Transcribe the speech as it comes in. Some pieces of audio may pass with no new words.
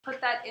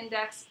put that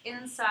index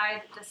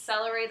inside the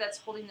cell array that's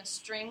holding the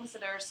strings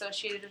that are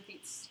associated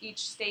with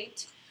each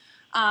state.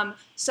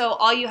 So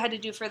all you had to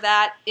do for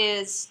that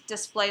is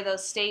display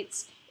those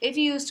states. If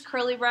you used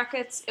curly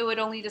brackets, it would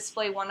only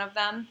display one of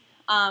them.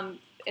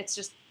 It's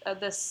just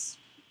this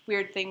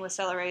weird thing with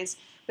cell arrays.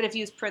 But if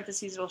you use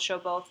parentheses, it'll show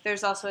both.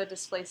 There's also a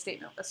display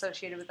statement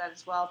associated with that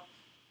as well.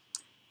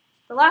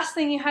 The last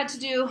thing you had to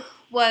do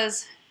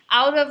was,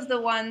 out of the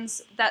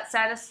ones that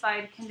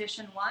satisfied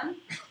condition 1,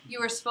 you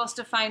were supposed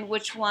to find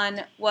which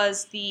one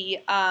was the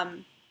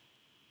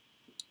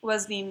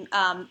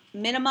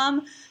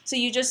minimum. So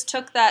you just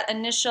took that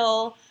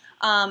initial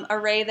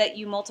array that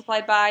you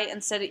multiplied by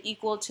and set it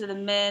equal to the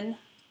min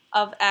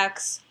of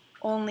x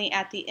only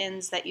at the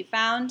ends that you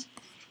found,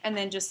 and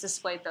then just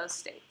displayed those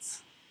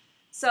states.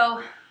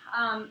 So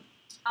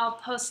I'll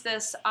post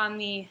this on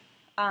the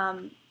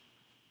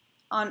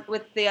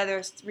with the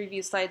other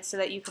review slides so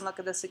that you can look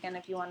at this again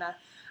if you want to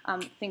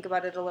think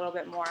about it a little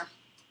bit more.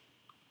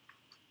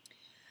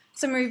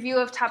 Some review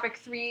of topic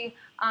 3.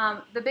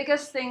 The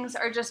biggest things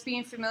are just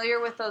being familiar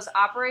with those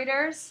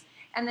operators,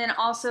 and then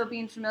also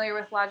being familiar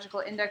with logical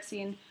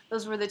indexing.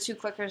 Those were the 2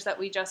 clickers that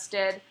we just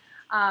did.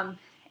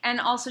 And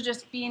also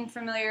just being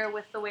familiar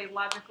with the way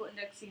logical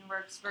indexing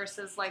works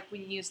versus like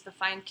when you use the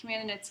find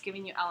command and it's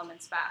giving you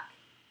elements back.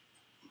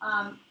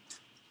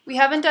 We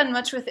haven't done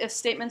much with if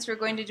statements. We're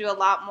going to do a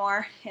lot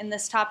more in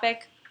this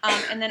topic.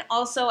 And then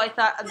also I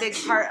thought a big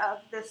part of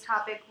this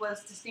topic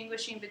was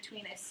distinguishing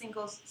between a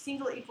single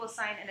equal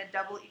sign and a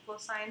double equal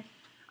sign.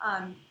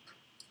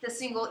 The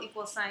single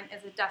equal sign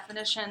is a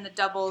definition. The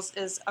doubles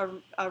is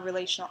a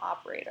relational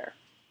operator.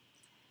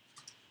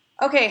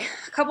 Okay,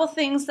 a couple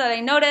things that I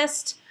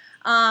noticed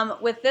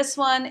with this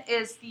one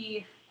is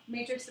the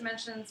matrix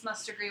dimensions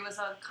must agree was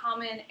a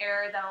common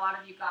error that a lot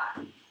of you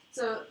got.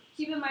 So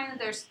keep in mind that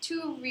there's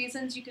 2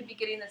 reasons you could be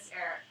getting this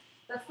error.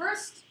 The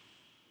first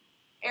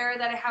error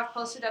that I have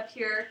posted up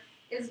here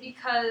is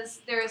because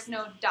there is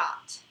no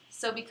dot.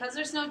 So because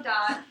there's no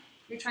dot,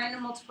 you're trying to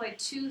multiply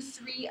 2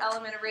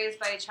 3-element arrays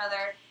by each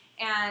other,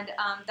 and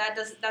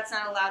that's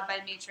not allowed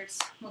by matrix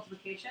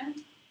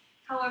multiplication.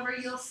 However,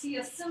 you'll see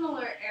a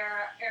similar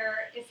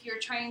error if you're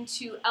trying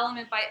to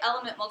element by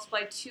element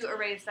multiply 2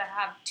 arrays that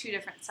have 2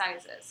 different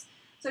sizes.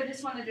 So I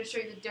just wanted to show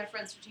you the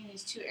difference between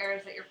these 2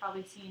 errors that you're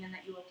probably seeing and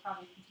that you will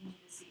probably continue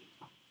to see.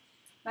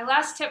 My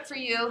last tip for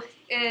you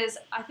is,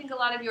 I think a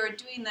lot of you are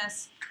doing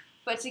this,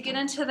 but to get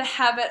into the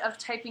habit of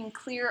typing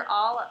clear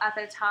all at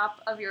the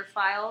top of your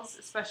files,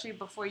 especially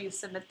before you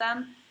submit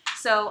them.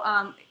 So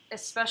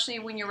especially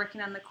when you're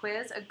working on the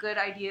quiz, a good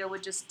idea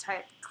would just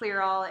type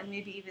clear all and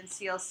maybe even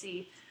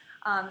CLC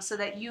so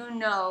that you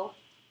know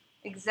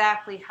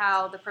exactly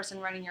how the person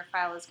running your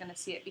file is going to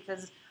see it,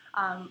 because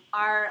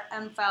our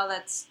M file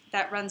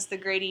that runs the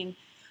grading,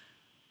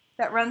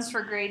 that runs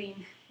for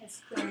grading,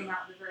 is clearing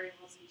out the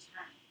variables each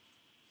time,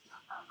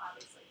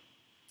 obviously.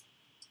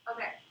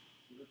 Okay.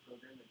 Do you have a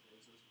program that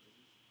grades those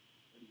quizzes?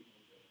 Or do you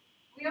hand grade it?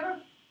 We have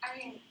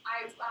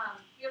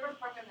a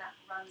program that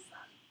runs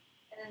them,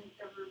 and then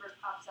the rubric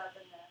pops up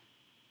and the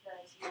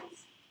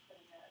T's put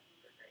in the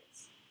rubric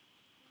grades.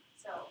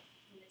 So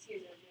the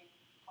T's are doing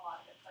a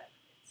lot of it, but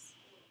it's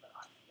a little bit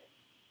automated.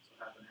 So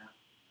half and half.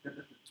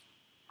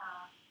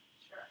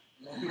 Sure.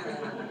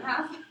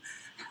 Half.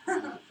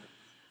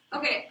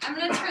 Okay, I'm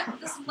going to turn,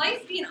 this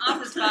light being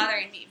off is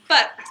bothering me,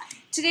 but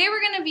today we're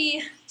going to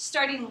be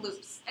starting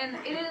loops, and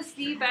it is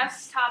the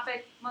best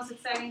topic, most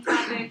exciting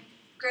topic,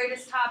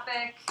 greatest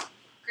topic,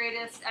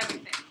 greatest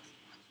everything.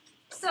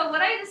 So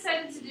what I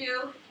decided to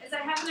do is I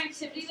have an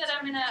activity that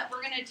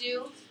we're going to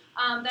do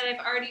that I've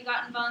already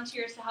gotten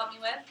volunteers to help me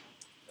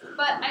with,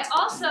 but I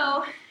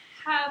also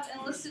have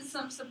enlisted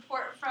some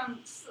support from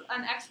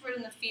an expert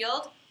in the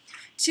field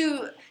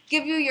to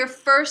give you your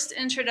first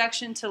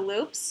introduction to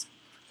loops.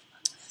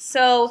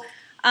 So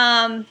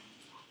I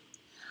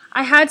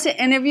had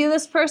to interview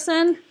this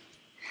person.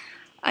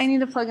 I need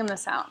to plug in the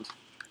sound.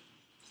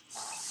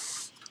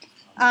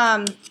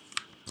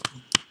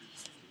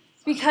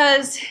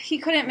 Because he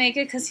couldn't make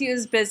it because he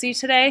was busy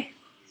today.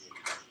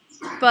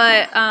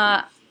 But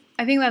I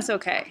think that's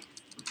okay.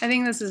 I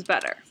think this is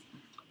better.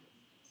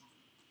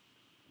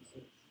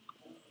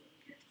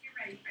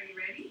 Are you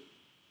ready?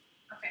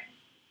 Okay.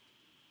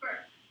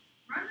 First,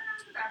 run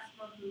around the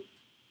basketball hoop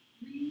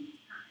 3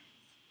 times.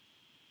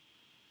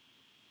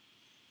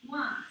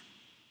 1,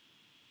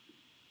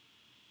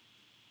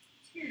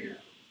 2,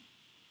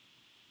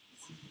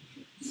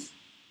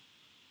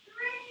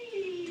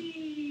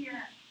 3.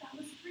 That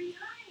was 3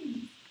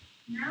 times.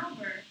 Now,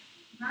 Bert,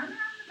 run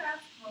around the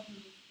basketball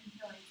hoop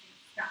until I say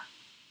stop.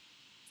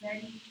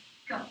 Ready,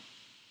 go.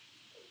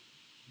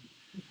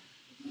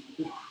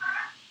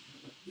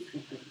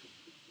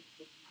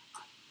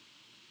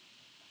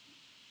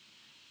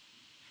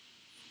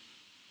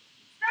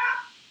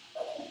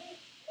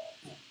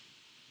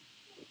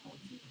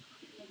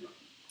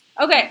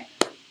 Okay,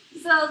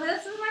 so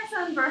this is my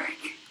son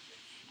Burke,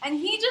 and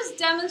he just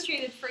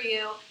demonstrated for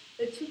you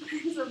the 2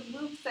 kinds of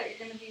loops that you're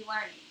going to be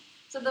learning.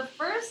 So the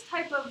first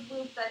type of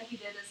loop that he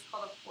did is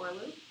called a for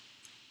loop,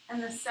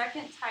 And the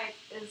second type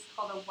is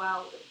called a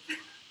while loop.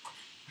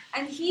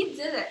 And he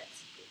did it.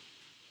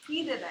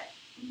 He did it.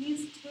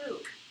 He's 2.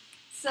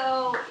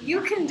 So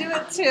you can do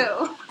it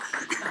too.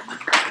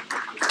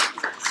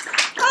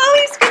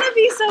 Oh, he's gonna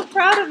be so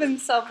proud of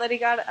himself that he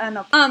got it.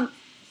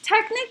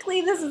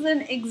 Technically, this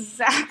isn't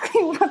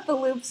exactly what the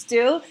loops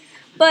do,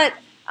 but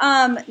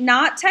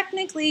not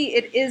technically,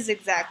 it is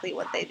exactly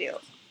what they do.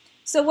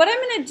 So what I'm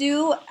going to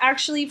do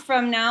actually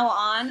from now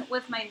on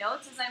with my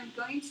notes is I'm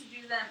going to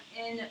do them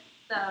in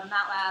the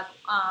MATLAB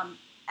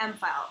M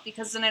file,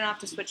 because then I don't have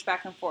to switch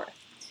back and forth.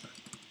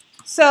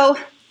 So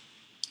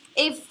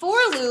a for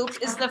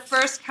loop is the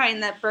first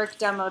kind that Burke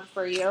demoed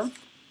for you.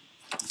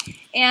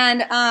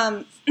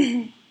 And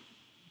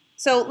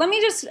so let me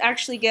just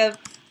actually give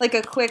like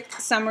a quick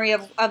summary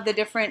of the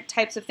different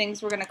types of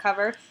things we're going to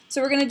cover.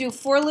 So we're going to do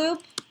for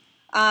loop,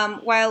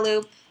 while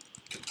loop,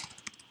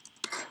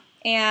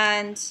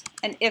 and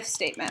an if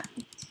statement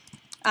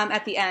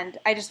at the end.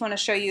 I just want to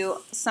show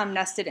you some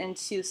nested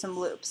into some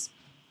loops.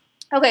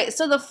 Okay,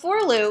 so the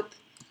for loop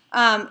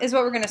is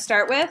what we're going to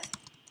start with.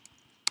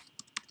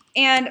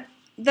 And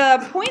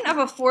the point of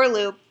a for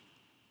loop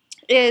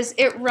is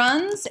it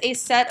runs a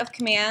set of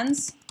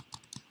commands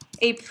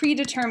a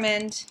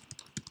predetermined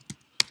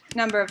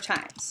number of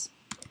times.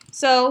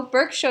 So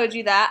Burke showed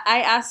you that.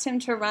 I asked him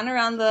to run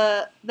around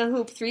the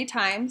hoop 3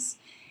 times,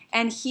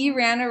 and he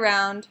ran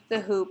around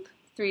the hoop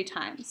 3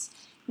 times.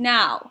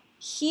 Now,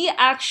 he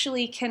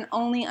actually can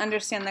only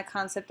understand the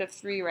concept of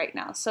 3 right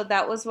now, so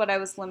that was what I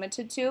was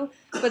limited to,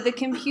 but the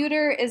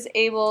computer is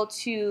able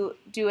to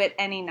do it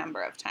any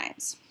number of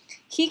times.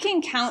 He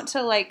can count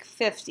to like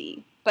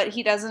 50, but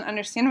he doesn't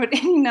understand what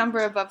any number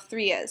above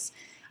 3 is.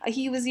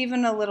 He was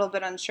even a little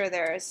bit unsure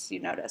there, as you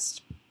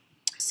noticed.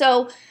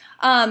 So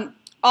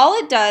all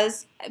it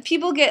does,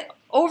 people get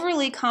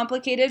overly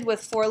complicated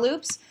with for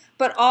loops,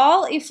 but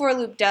all a for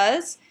loop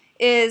does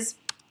is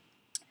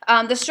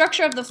the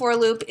structure of the for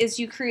loop is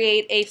you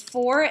create a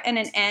for and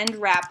an end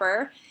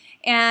wrapper,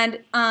 and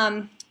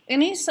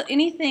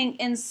anything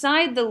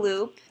inside the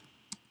loop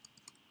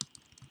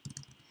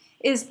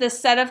is the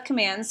set of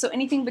commands. So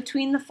anything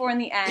between the for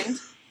and the end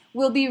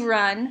will be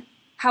run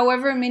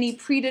however many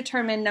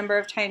predetermined number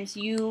of times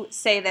you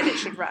say that it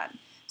should run.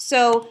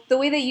 So the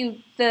way that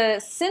the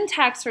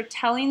syntax for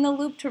telling the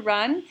loop to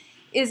run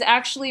is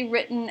actually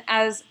written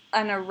as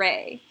an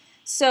array.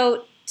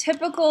 So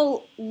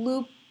typical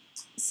loop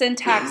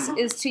syntax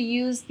is to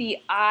use the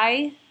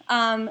I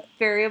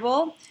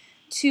variable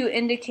to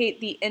indicate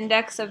the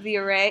index of the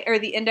array, or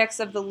the index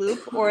of the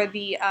loop, or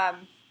the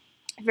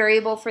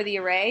variable for the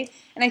array.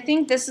 And I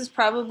think this is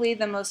probably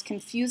the most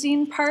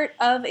confusing part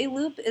of a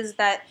loop, is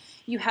that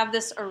you have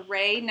this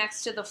array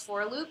next to the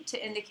for loop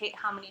to indicate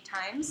how many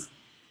times.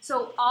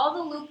 So all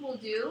the loop will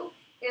do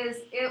is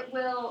it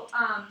will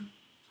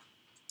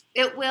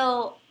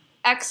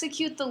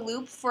execute the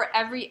loop for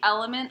every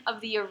element of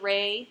the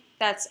array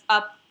that's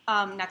up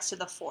next to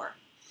the for.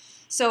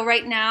 So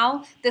right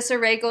now, this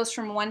array goes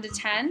from 1 to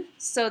 10,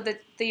 so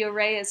that the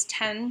array is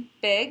 10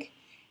 big.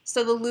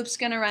 So the loop's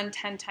going to run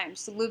 10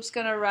 times. The loop's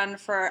going to run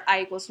for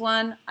I equals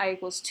 1, I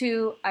equals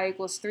 2, I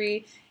equals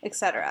 3,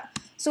 etc.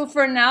 So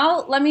for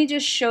now, let me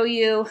just show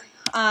you,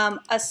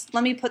 let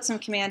me put some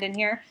command in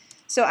here.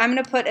 So I'm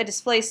going to put a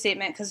display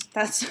statement, because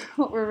that's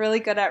what we're really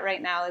good at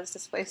right now, is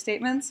display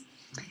statements.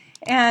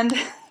 And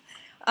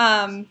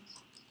all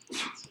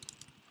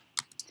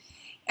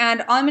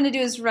I'm going to do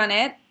is run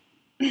it.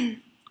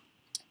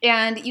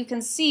 And you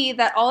can see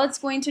that all it's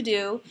going to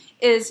do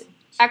is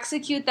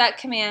execute that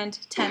command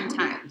 10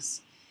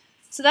 times.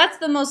 So that's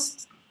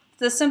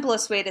the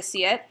simplest way to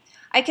see it.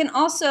 I can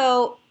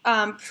also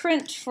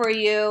print for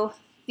you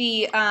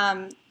the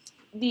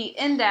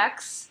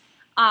index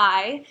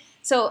I.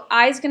 So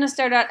I is going to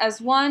start out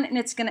as 1 and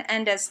it's going to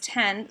end as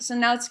 10. So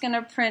now it's going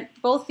to print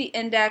both the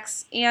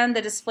index and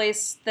the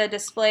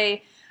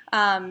display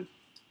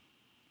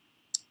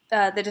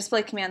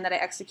command that I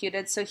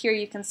executed. So here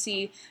you can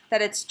see that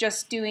it's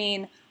just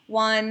doing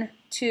 1,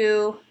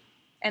 2,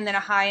 and then a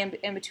high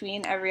in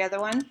between every other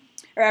one,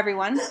 or every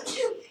one.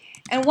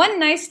 And one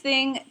nice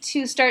thing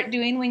to start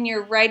doing when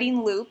you're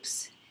writing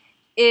loops,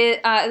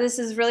 this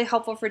is really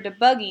helpful for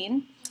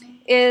debugging,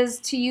 is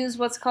to use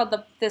what's called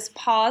this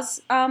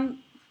pause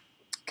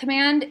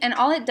command. And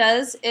all it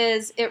does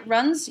is it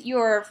runs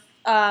your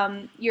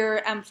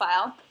M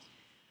file,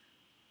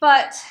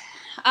 but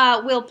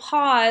will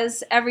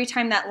pause every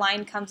time that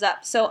line comes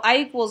up. So I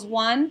equals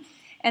 1,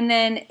 and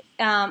then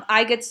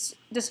I gets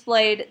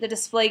displayed, the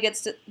display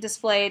gets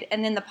displayed,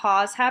 and then the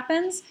pause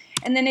happens.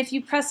 And then if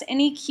you press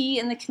any key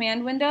in the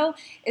command window,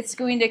 it's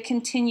going to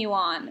continue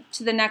on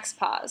to the next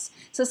pause.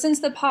 So since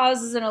the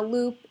pause is in a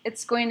loop,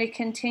 it's going to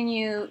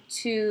continue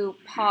to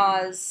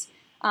pause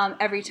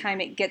every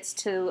time it gets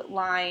to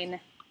line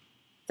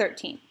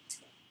 13.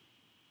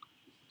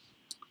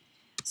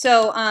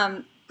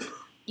 So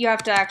you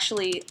have to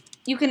actually,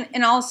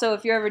 and also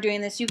if you're ever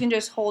doing this, you can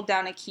just hold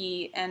down a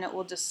key and it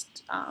will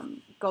just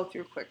go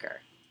through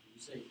quicker.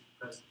 You say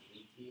press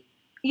any key?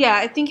 Yeah,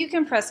 I think you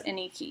can press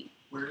any key.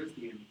 Where is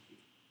the any key?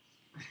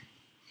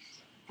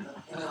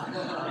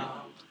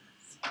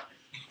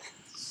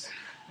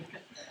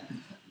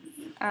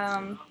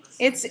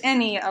 It's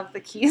any of the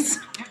keys.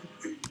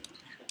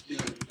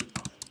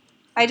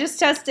 I just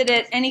tested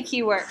it. Any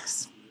key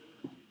works.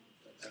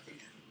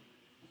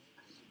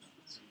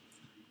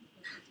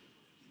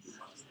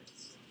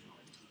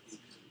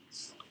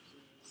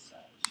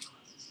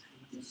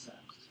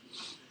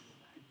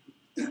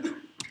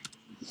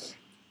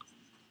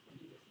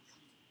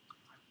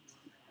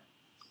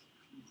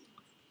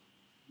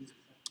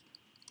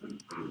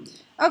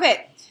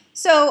 Okay,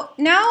 so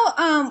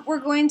now we're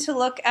going to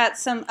look at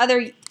some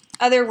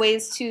other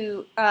ways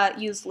to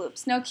use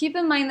loops. Now keep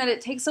in mind that it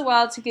takes a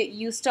while to get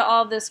used to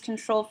all this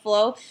control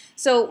flow,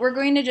 so we're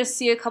going to just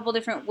see a couple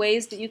different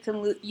ways that you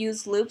can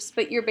use loops,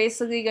 but you're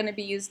basically going to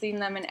be using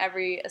them in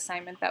every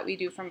assignment that we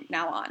do from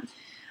now on.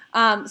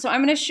 So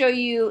I'm going to show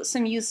you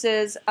some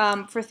uses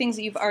for things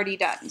that you've already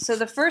done. So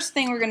the first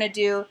thing we're going to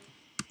do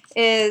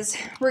is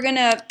we're going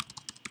to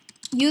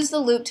use the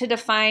loop to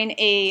define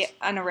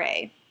an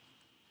array.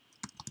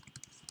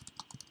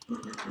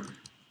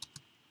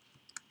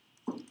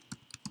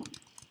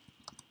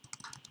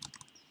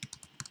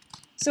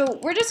 So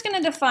we're just going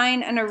to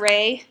define an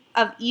array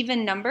of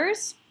even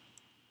numbers.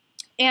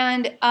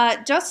 And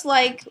just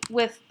like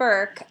with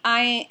Burke,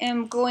 I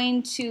am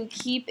going to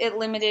keep it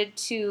limited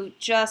to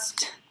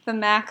just the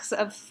max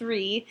of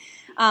 3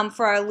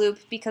 for our loop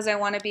because I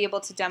want to be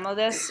able to demo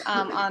this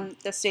on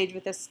the stage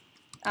with this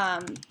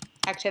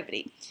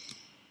activity.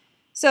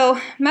 So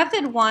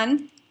method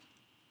 1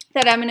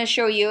 that I'm going to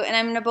show you, and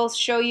I'm going to both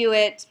show you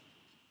it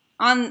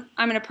I'm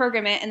going to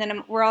program it, and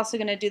then we're also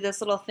going to do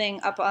this little thing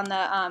up on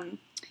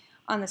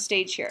the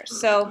stage here.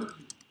 So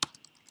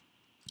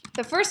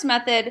the first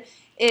method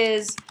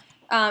is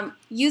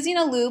using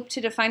a loop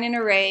to define an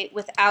array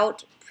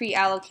without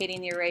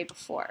pre-allocating the array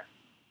before.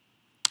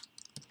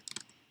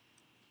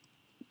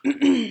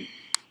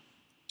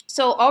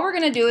 So all we're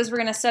going to do is we're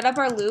going to set up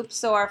our loop,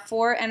 so our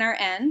for and our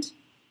end.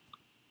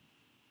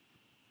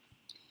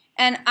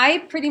 And I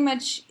pretty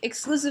much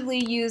exclusively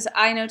use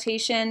I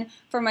notation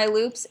for my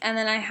loops, and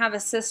then I have a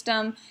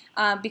system,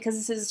 because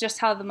this is just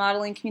how the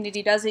modeling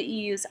community does it. You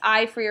use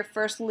I for your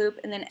first loop,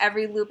 and then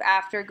every loop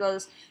after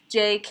goes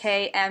J,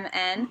 K, M,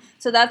 N.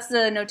 So that's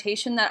the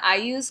notation that I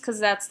use,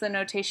 because that's the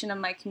notation of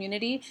my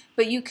community.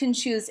 But you can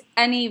choose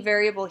any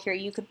variable here.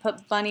 You could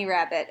put bunny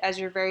rabbit as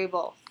your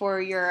variable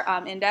for your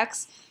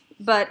index.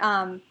 But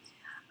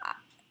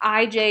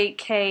I, J,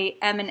 K,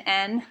 M, and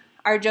N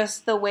are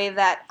just the way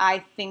that I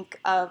think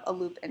of a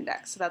loop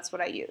index. So that's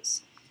what I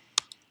use.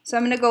 So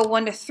I'm going to go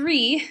 1 to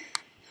 3.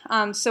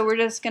 So we're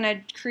just going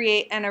to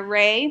create an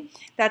array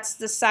that's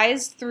the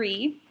size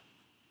 3.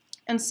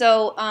 And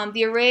so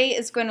the array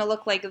is going to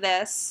look like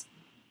this.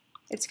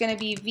 It's going to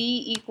be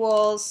V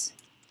equals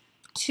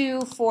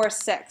 2, 4,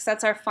 6.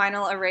 That's our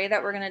final array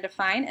that we're going to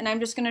define. And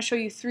I'm just going to show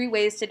you 3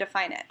 ways to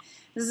define it.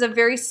 This is a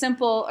very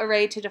simple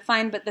array to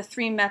define, but the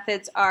 3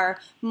 methods are,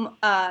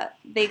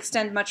 they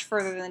extend much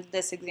further than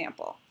this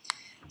example.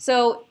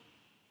 So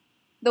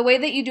the way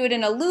that you do it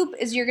in a loop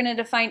is you're going to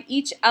define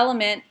each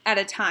element at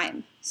a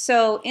time.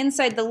 So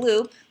inside the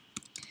loop,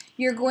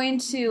 you're going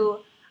to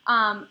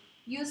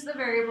use the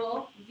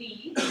variable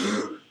v,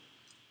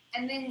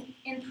 and then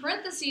in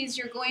parentheses,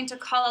 you're going to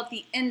call out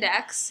the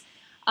index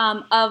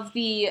of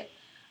the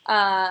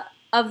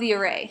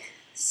array.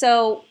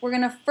 So we're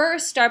going to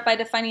first start by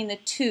defining the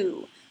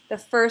 2, the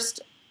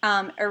first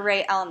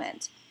array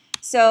element.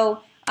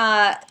 So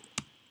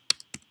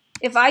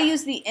if I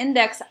use the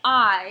index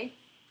I,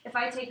 if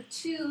I take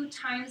 2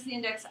 times the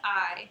index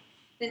I,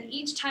 then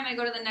each time I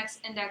go to the next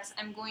index,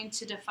 I'm going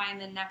to define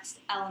the next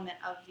element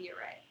of the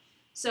array.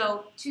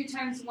 So 2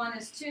 times 1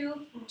 is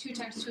 2, 2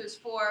 times 2 is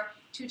 4,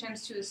 2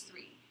 times 2 is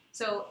 3.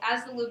 So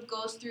as the loop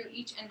goes through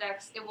each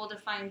index, it will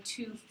define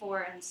 2,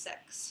 4, and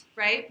 6,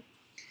 right?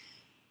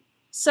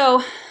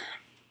 So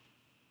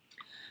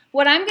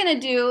what I'm going to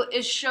do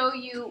is show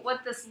you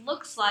what this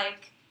looks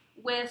like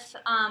with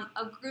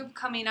a group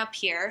coming up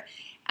here.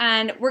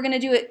 And we're going to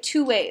do it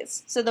 2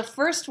 ways. So the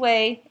first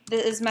way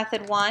is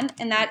method 1,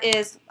 and that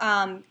is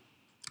a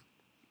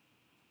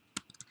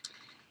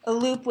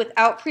loop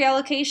without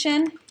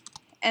pre-allocation.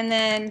 And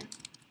then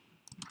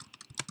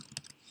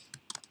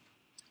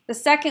the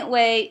second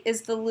way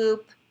is the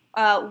loop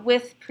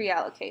with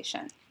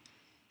pre-allocation.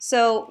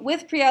 So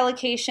with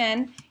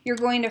pre-allocation, you're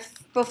going to,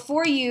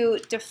 before you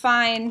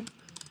define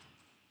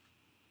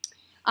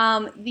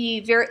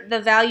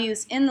the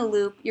values in the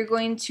loop, you're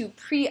going to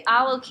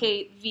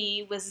pre-allocate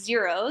v with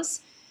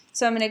zeros.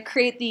 So I'm going to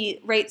create the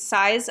right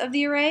size of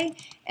the array,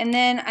 and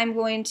then I'm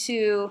going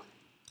to,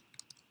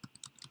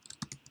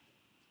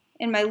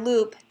 in my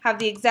loop, have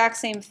the exact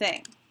same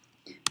thing.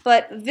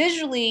 But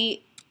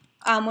visually,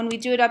 when we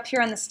do it up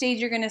here on the stage,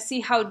 you're going to see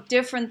how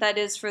different that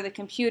is for the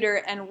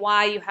computer and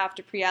why you have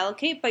to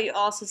pre-allocate, but you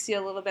also see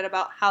a little bit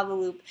about how the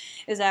loop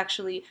is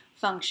actually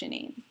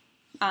functioning,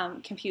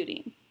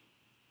 computing.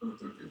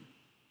 And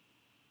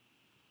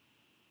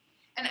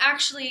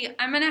actually,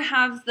 I'm going to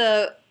have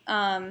the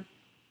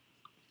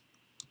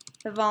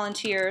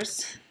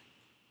volunteers,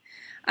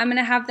 I'm going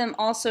to have them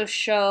also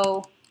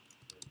show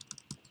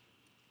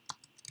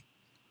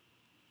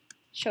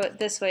it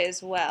this way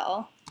as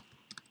well.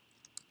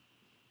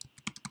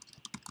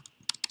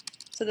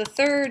 So the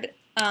third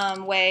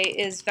way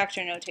is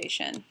vector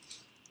notation.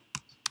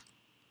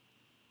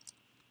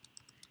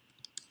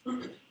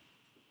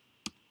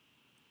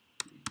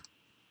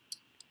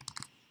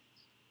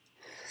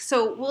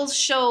 So we'll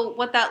show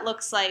what that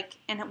looks like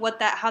and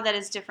how that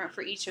is different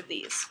for each of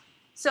these.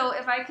 So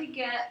if I could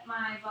get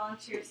my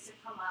volunteers to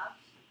come up.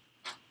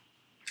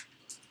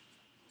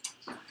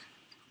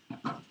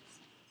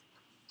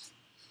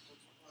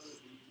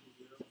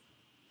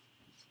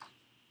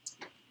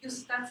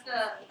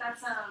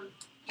 That's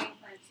game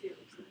plan 2.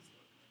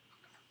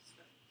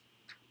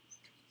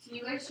 So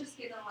you guys just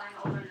get a line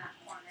over in that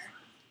corner.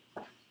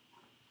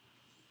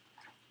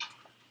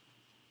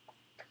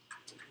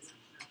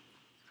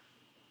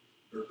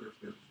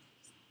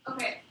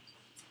 Okay,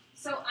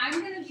 so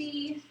I'm going to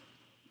be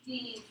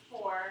the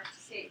for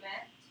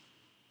statement,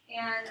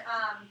 and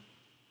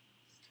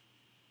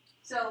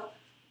so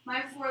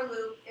my for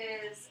loop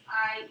is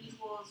I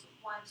equals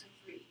 1 to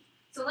 3.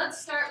 So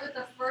let's start with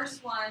the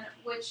first one,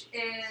 which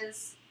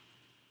is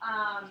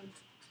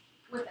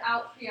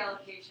without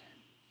pre-allocation,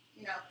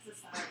 because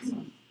it's the hardest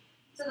one.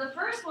 So the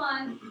first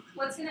one,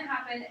 what's going to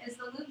happen is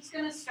the loop's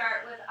going to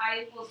start with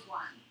I equals 1.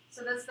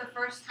 So that's the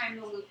first time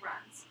the loop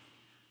runs.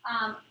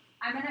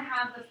 I'm going to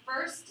have the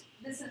first,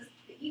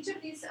 each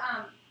of these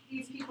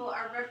people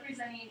are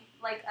representing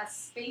like a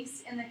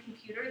space in the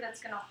computer that's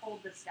going to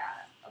hold this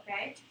data,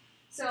 okay?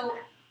 So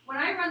when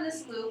I run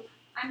this loop,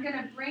 I'm going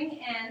to bring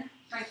in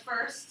my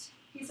first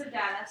piece of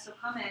data, so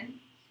come in,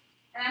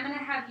 and I'm going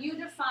to have you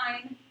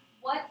define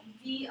what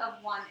v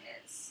of 1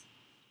 is.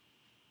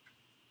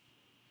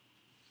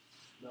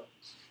 No.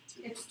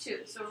 It's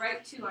 2, so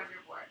write 2 on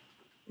your board.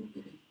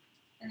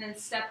 And then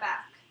step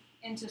back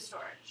into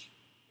storage.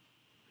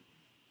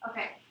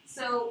 Okay,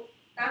 so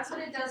that's what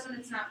it does when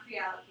it's not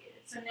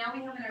pre-allocated. So now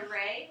we have an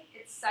array,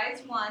 it's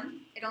size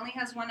 1, it only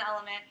has 1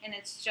 element, and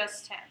it's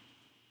just 10.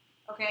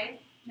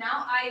 Okay,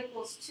 now I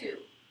equals 2.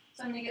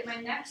 So I'm going to get my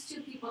next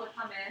 2 people to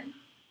come in.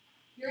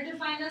 You're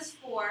defined as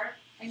 4,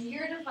 and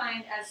you're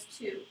defined as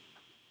 2.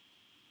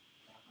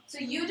 So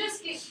you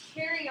just you're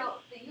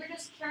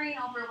just carrying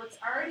over what's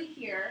already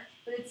here,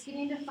 but it's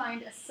getting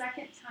defined a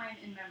second time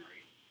in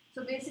memory.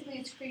 So basically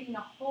it's creating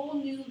a whole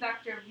new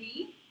vector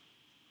v.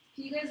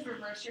 Can you guys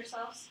reverse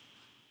yourselves?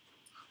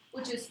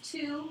 Which is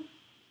 2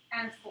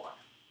 and 4.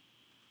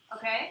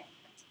 Okay?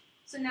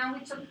 So now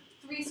we took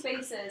 3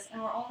 spaces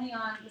and we're only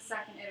on the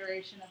second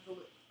iteration of the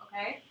loop.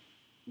 Okay?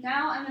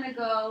 Now I'm going to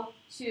go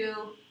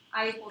to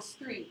I equals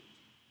 3.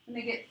 I'm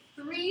going to get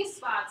 3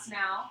 spots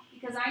now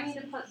because I need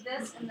to put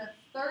this in the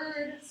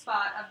third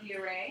spot of the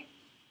array.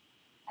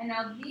 And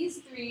now these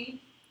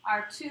 3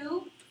 are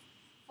 2,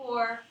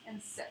 4,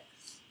 and 6.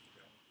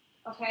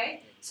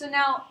 Okay? So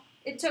now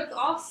it took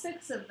all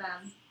 6 of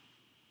them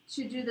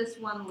to do this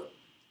one loop.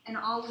 And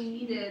all we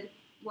needed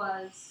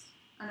was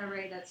an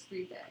array that's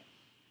 3 big.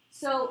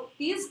 So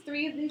these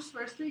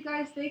first 3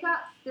 guys,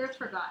 they're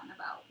forgotten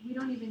about. We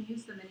don't even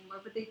use them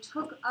anymore, but they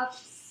took up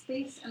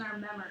space in our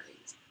memory.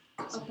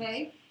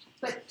 Okay?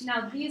 But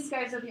now these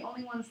guys are the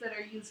only ones that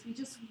are used. We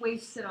just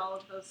wasted all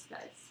of those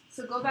guys.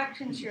 So go back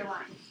into your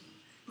line.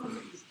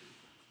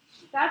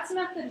 That's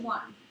method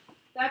 1.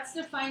 That's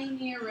defining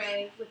the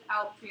array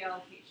without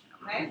pre-allocation,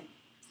 okay?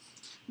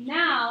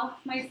 Now,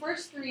 my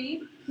first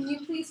 3, can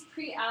you please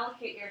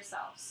pre-allocate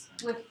yourselves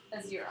with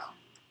a 0?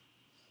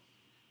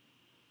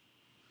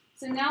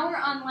 So now we're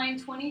on line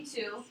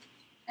 22,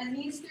 and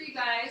these 3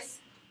 guys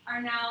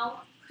are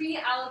now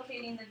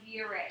pre-allocating the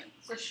V array.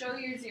 So show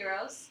your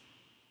zeros.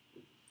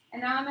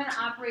 And now I'm going to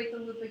operate the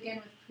loop again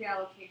with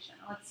pre-allocation.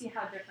 Let's see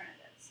how different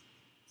it is.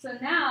 So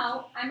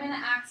now I'm going to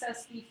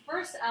access the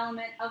first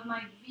element of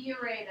my V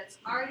array that's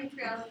already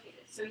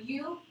pre-allocated. So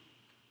you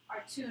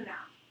are 2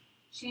 now.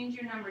 Change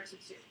your number to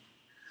 2.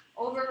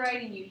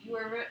 Overriding you. You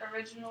were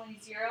originally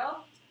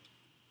 0.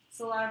 It's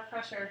a lot of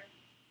pressure.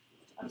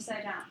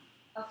 Upside down.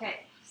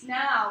 Okay. So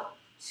now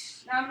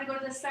I'm going to go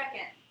to the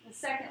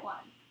second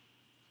one.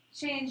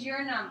 Change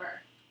your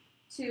number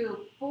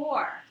to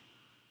 4.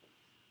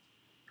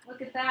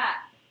 Look at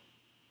that.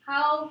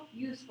 How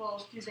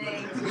useful do they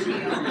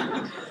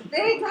feel?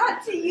 They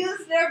got to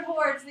use their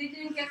boards. They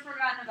didn't get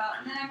forgotten about.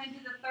 And then I'm going to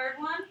do the third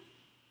one.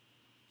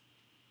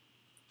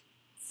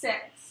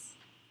 6.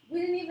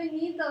 We didn't even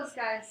need those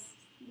guys.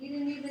 We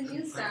didn't even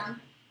use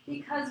them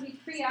because we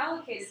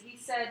pre-allocated. We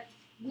said,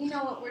 we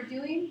know what we're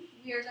doing.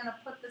 We are going to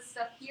put this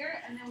stuff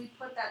here, and then we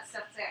put that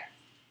stuff there.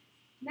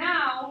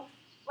 Now,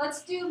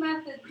 let's do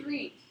method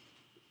 3.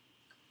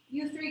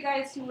 You 3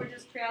 guys who were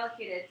just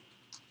pre-allocated,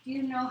 do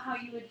you know how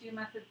you would do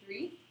method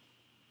 3?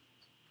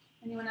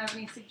 Anyone have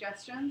any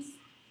suggestions?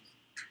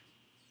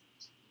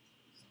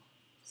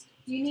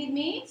 Do you need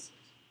me?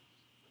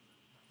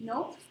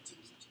 Nope.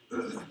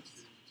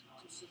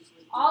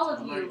 All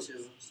of you,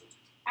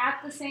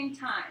 at the same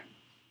time,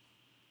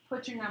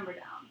 put your number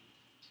down.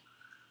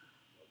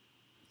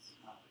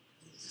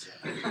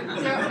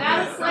 They're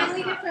at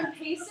slightly different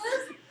paces,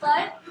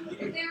 but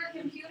if they were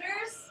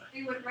computers,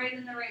 they would write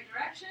in the right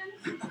direction,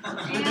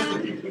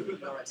 and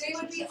they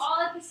would be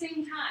all at the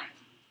same time.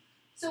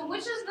 So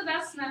which is the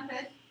best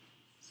method?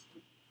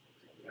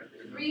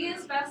 3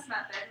 is best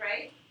method,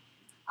 right?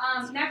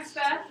 Next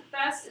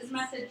best is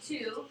method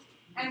 2,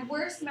 and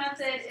worst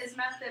method is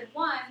method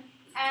 1.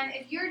 And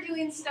if you're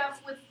doing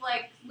stuff with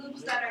like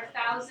loops that are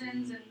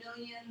thousands and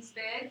millions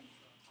big,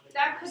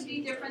 that could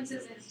be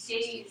differences in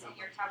days in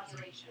your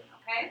calculation,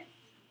 okay?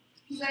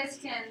 You guys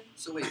can...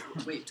 So wait,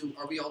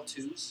 are we all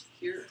 2s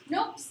here?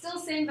 Nope, still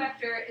same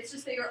vector, it's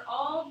just that you're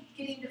all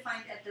getting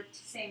defined at the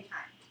same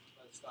time.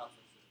 But it stops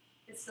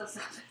at 6. It still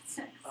stops at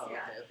 6, Oh,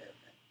 yeah. okay.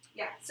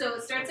 Yeah, so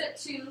it starts at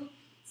 2,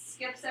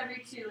 skips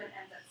every 2, and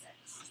ends at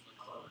 6.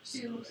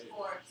 2,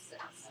 4,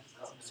 6.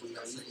 Oh, so we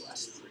gotta use the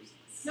last 3.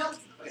 Nope,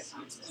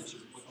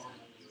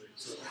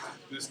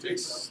 This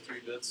takes 3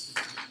 bits.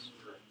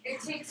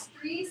 it takes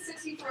 3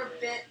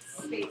 64-bit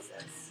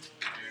spaces.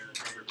 And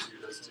number 2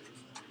 does 2.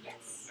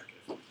 Yes.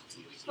 Okay.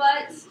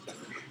 But,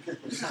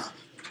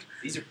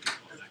 These are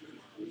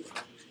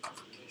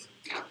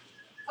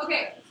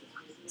okay,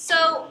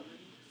 so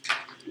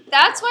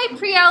that's why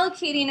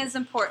pre-allocating is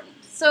important.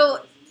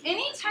 So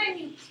anytime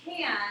you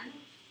can,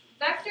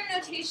 vector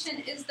notation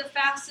is the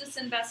fastest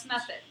and best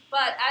method.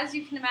 But as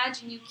you can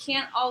imagine, you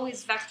can't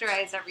always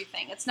vectorize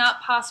everything. It's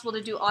not possible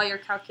to do all your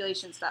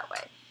calculations that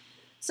way.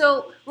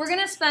 So we're going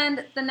to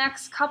spend the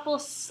next couple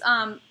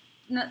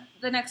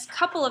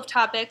of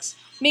topics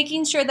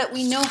making sure that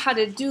we know how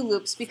to do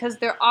loops, because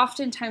they're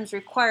oftentimes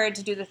required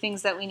to do the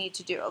things that we need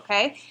to do,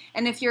 okay?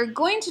 And if you're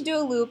going to do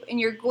a loop and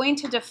you're going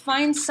to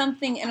define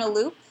something in a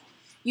loop,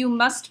 you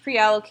must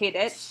pre-allocate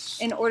it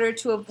in order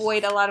to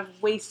avoid a lot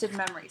of wasted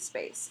memory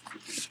space.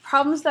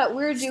 Problems that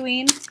we're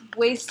doing,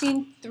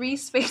 wasting 3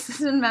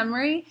 spaces in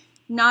memory,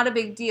 not a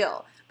big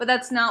deal. But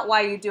that's not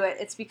why you do it.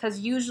 It's because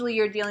usually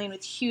you're dealing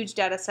with huge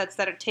data sets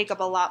that take up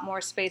a lot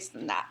more space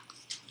than that.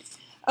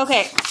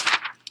 Okay,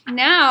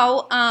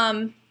 now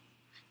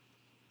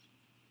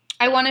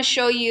I want to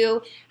show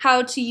you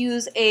how to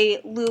use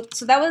a loop.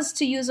 So that was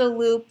to use a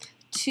loop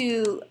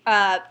to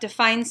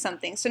define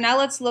something. So now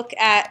let's look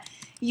at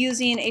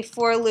using a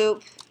for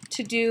loop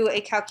to do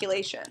a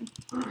calculation.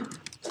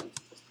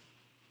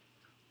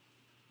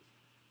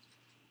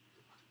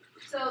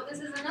 So this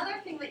is another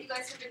thing that you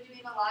guys have been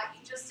doing a lot.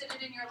 You just did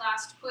it in your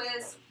last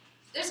quiz.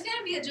 There's going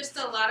to be just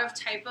a lot of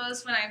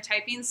typos when I'm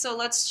typing, so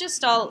let's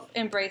just all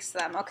embrace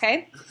them,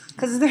 okay?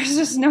 Because there's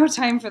just no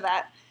time for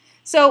that.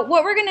 So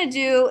what we're going to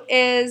do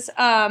is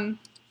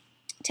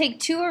take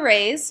 2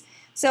 arrays.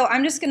 So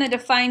I'm just going to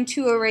define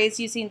 2 arrays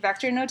using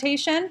vector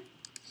notation.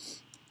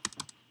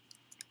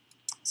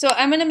 So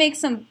I'm going to make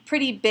some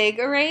pretty big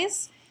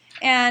arrays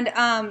and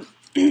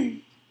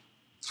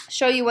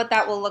show you what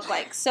that will look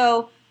like.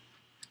 So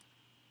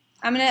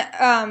I'm going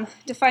to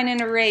define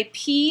an array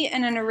P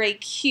and an array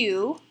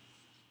Q.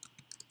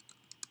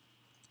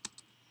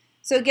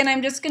 So again,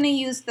 I'm just going to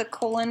use the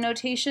colon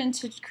notation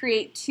to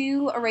create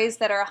 2 arrays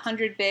that are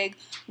 100 big.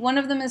 One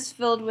of them is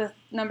filled with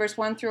numbers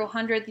 1 through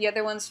 100. The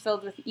other one's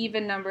filled with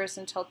even numbers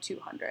until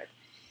 200.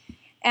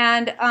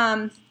 And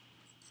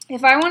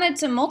if I wanted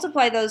to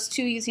multiply those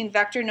 2 using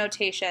vector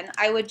notation,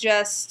 I would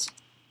just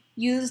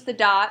use the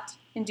dot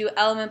and do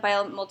element by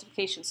element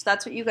multiplication. So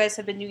that's what you guys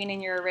have been doing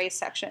in your array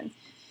section.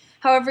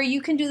 However, you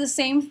can do the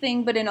same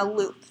thing but in a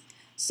loop.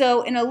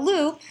 So in a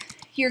loop,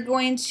 you're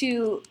going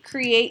to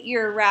create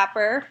your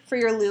wrapper for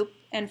your loop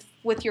and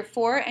with your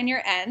for and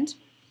your end.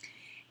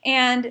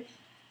 And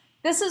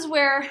this is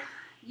where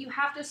you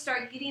have to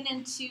start getting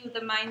into the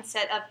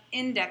mindset of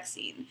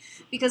indexing,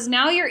 because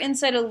now you're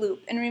inside a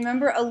loop. And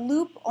remember, a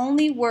loop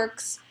only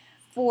works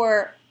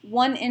for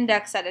one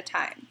index at a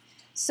time.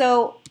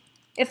 So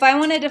if I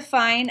want to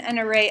define an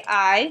array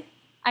I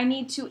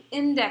need to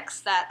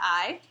index that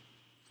I.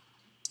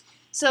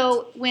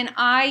 So when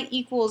I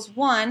equals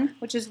 1,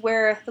 which is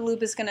where the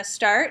loop is going to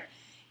start,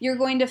 you're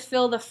going to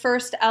fill the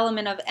first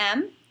element of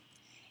M.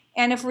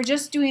 And if we're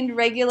just doing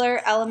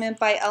regular element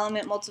by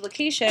element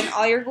multiplication,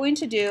 all you're going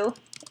to do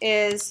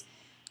is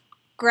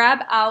grab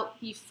out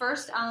the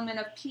first element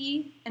of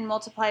P and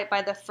multiply it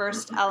by the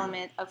first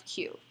element of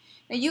Q.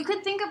 Now you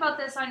could think about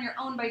this on your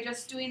own by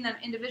just doing them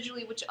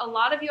individually, which a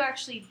lot of you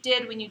actually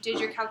did when you did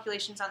your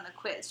calculations on the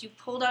quiz. You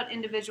pulled out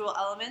individual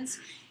elements,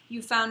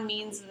 you found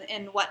means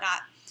and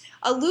whatnot.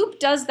 A loop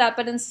does that,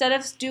 but instead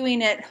of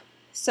doing it,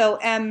 so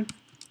M,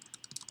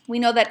 we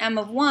know that M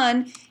of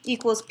 1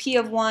 equals P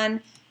of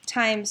 1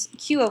 times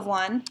Q of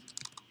 1,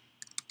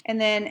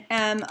 and then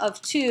M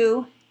of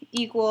 2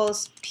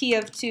 equals P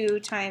of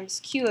 2 times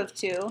Q of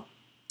 2,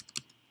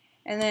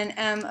 and then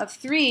M of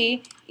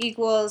 3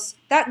 equals,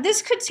 that.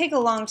 This could take a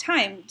long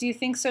time. Do you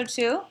think so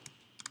too?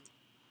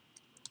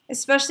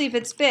 Especially if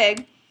it's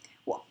big.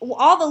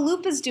 All the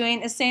loop is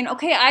doing is saying,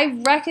 okay, I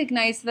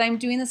recognize that I'm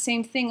doing the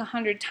same thing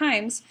 100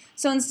 times,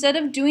 so instead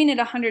of doing it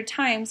 100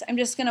 times, I'm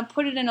just going to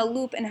put it in a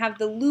loop and have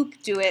the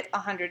loop do it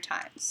 100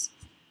 times.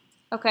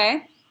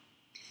 Okay?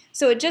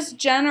 So it just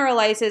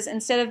generalizes,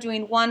 instead of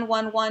doing 1,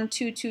 1, 1,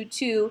 2, 2,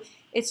 2,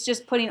 It's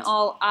just putting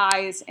all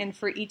i's in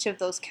for each of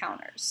those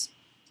counters.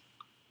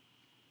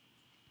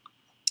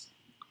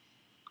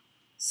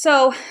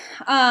 So,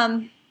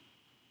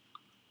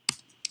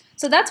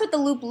 so that's what the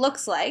loop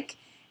looks like.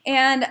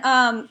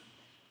 And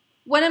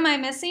what am I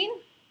missing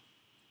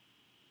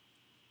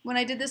when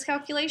I did this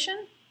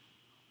calculation?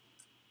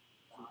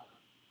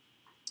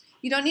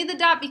 You don't need the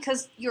dot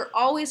because you're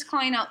always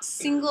calling out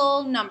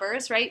single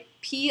numbers, right?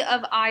 P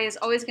of I is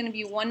always going to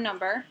be one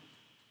number.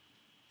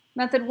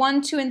 Method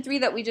 1, 2, and 3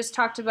 that we just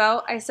talked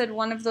about, I said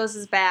one of those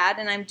is bad,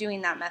 and I'm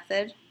doing that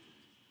method.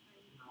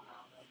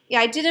 Yeah,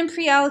 I didn't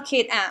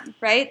pre-allocate M,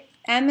 right?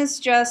 M is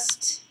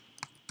just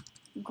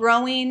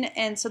growing,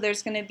 and so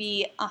there's going to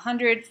be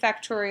 100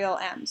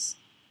 factorial M's.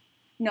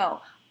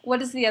 No,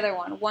 what is the other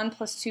one? 1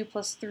 plus 2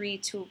 plus 3,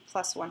 2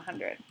 plus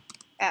 100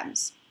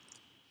 M's.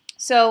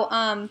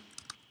 So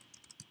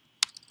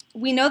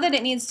we know that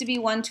it needs to be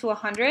 1 to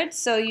 100,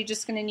 so you're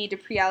just going to need to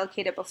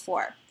pre-allocate it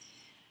before.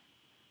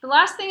 The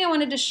last thing I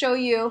wanted to show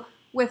you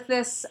with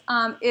this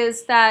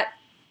is that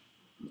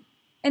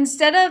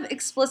instead of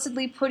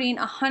explicitly putting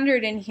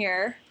 100 in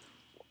here,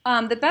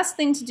 the best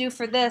thing to do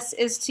for this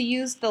is to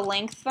use the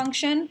length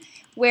function,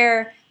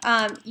 where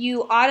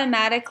you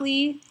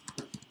automatically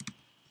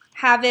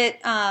have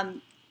it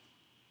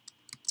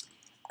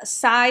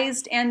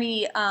sized and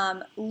the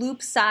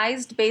loop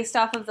sized based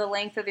off of the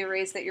length of the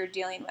arrays that you're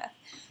dealing with.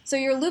 So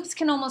your loops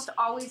can almost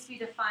always be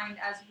defined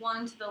as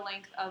 1 to the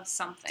length of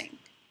something.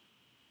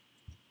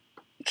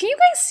 Can you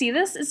guys see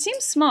this? It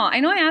seems small. I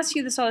know I ask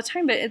you this all the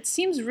time, but it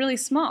seems really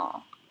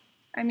small.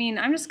 I mean,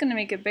 I'm just going to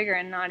make it bigger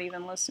and not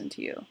even listen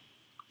to you.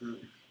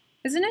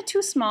 Isn't it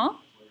too small?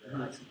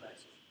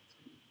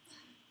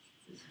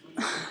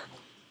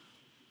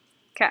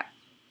 Okay.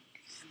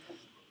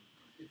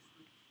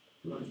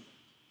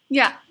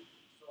 Yeah.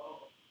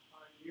 So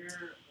on your,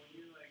 when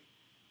you're like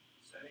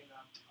setting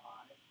up I,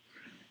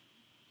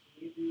 can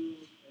you do,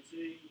 let's say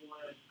you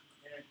want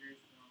integers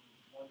from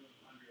 1 to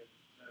 100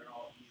 that are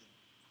all even.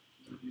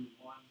 Can you do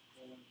 1,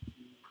 2,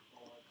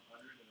 100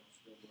 and it'll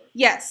still work?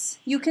 Yes,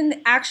 you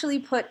can actually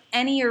put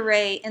any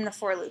array in the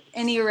for loop,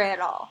 any array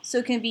at all. So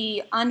it can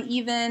be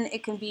uneven,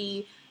 it can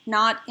be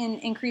not in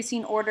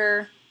increasing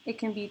order, it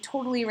can be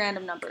totally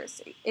random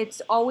numbers.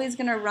 It's always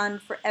going to run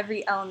for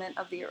every element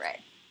of the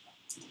array.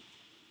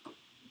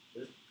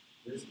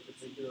 This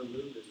particular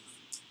loop is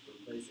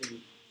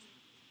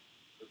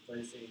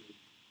replacing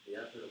the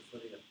effort of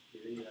putting a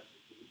period after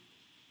P.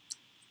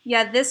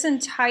 Yeah, this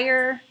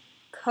entire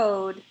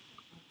code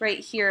right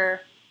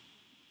here.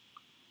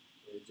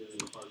 It's doing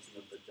the function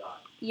of the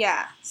dot.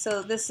 Yeah,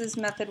 so this is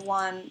method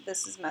 1,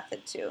 this is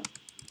method 2.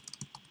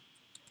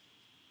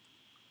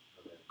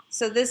 Okay.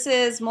 So this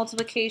is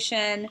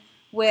multiplication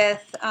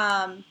with,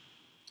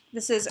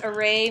 this is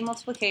array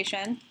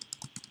multiplication,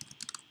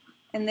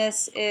 and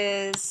this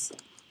is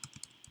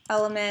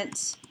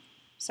element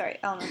by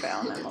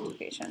element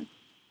multiplication.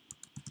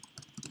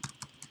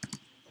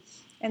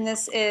 And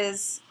this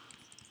is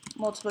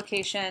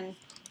multiplication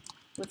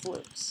with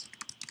loops.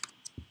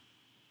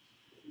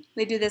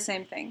 They do the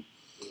same thing.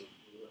 The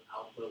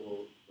output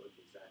will look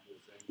exactly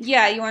the same.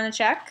 Yeah, you want to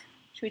check?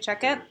 Should we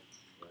check it? Yeah.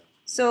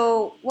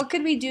 So what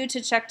could we do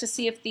to check to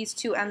see if these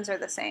two m's are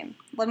the same?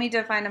 Let me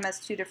define them as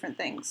two different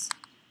things.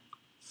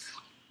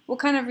 What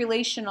kind of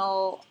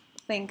relational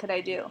thing could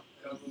I do?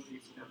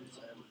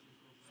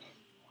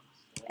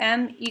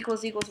 M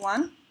equals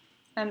 1.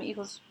 M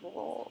equals,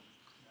 well,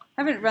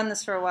 I haven't run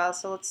this for a while,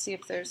 so let's see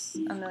if there's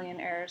a million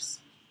errors.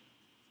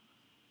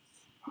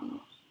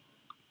 I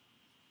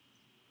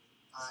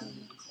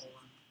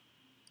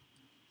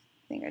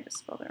think I just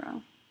spelled it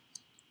wrong.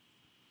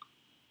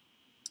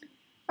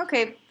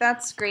 Okay,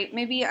 that's great.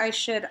 Maybe I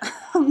should,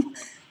 so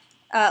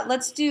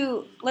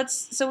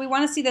we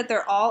want to see that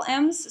they're all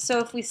m's, so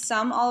if we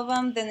sum all of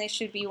them, then they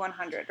should be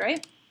 100,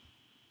 right?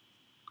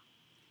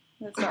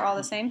 If they're all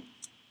the same.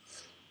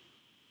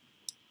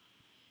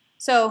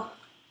 So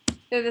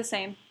they're the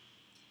same.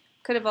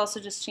 Could have also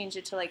just changed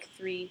it to like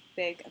 3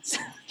 big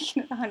instead of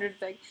 100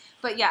 big.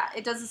 But yeah,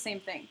 it does the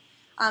same thing.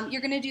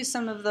 You're going to do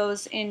some of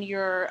those in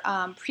your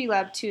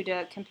pre-lab too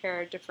to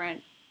compare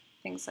different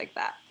things like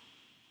that.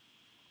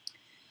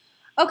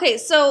 Okay,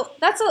 so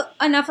that's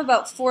enough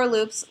about for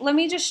loops. Let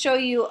me just show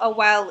you a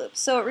while loop.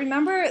 So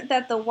remember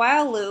that the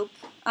while loop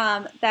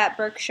that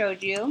Burke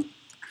showed you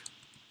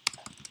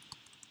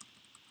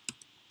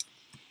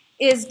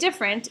is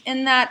different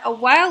in that a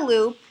while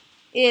loop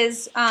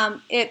is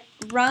it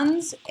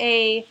runs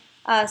a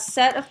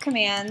set of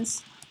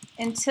commands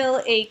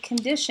until a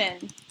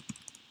condition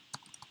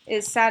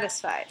is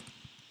satisfied.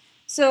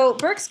 So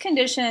Burke's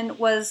condition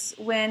was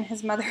when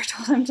his mother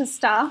told him to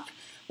stop,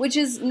 which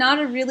is not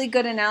a really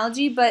good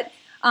analogy, but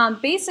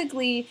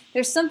basically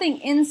there's something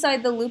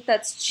inside the loop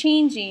that's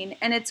changing,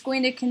 and it's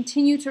going to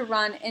continue to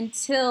run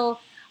until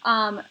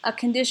a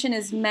condition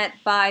is met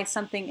by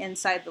something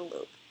inside the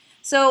loop.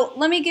 So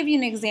let me give you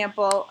an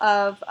example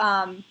of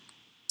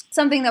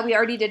something that we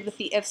already did with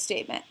the if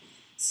statement.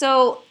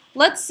 So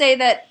let's say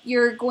that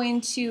you're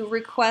going to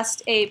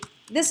request a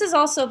This is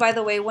also, by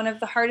the way, one of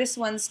the hardest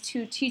ones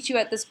to teach you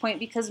at this point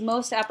because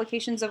most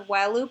applications of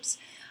while loops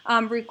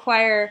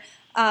require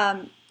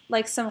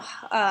like some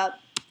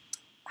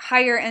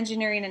higher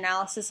engineering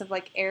analysis of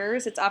like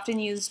errors. It's often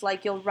used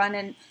like you'll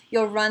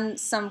run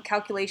some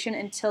calculation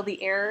until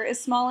the error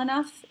is small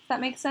enough, if that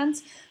makes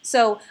sense.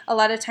 So a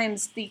lot of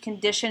times the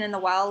condition in the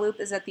while loop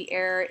is that the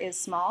error is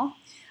small.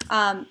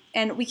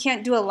 And we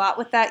can't do a lot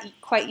with that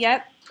quite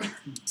yet.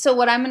 So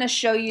what I'm going to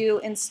show you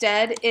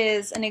instead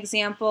is an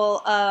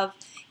example of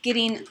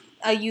getting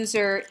a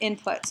user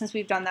input, since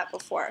we've done that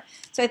before.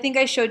 So I think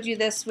I showed you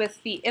this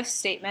with the if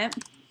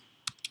statement,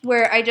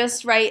 where I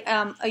just write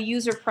a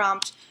user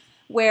prompt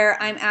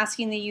where I'm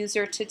asking the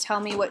user to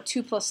tell me what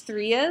 2 plus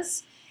 3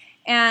 is.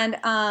 And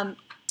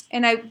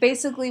I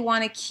basically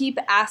want to keep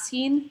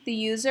asking the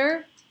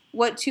user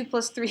what 2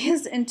 plus 3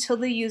 is until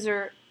the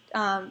user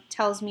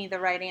tells me the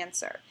right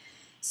answer.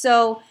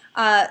 So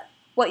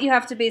what you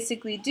have to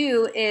basically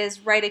do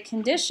is write a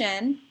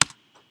condition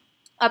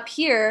up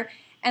here,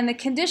 and the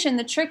condition,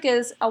 the trick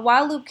is a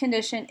while loop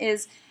condition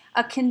is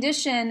a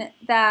condition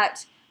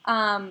that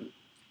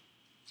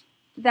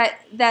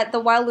that the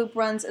while loop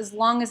runs as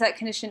long as that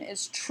condition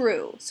is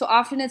true. So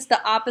often it's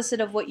the opposite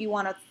of what you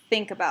want to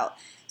think about.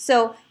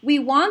 So we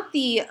want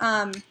the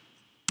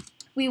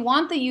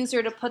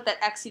user to put that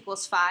x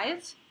equals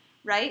 5,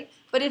 right?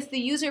 But if the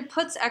user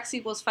puts x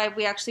equals 5,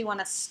 we actually want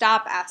to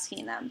stop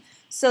asking them.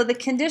 So the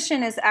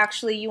condition is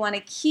actually you want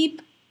to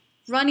keep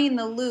running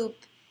the loop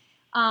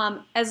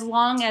as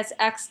long as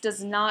x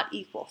does not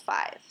equal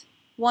 5.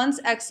 Once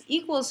x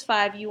equals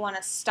 5, you want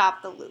to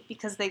stop the loop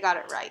because they got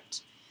it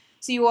right.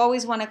 So you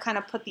always want to kind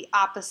of put the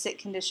opposite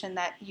condition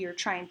that you're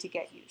trying to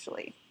get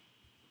usually.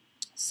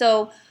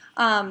 So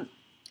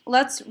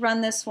let's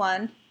run this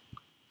one.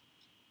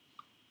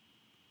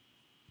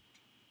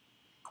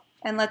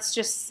 And let's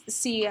just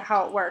see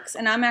how it works.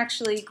 And I'm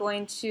actually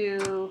going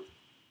to,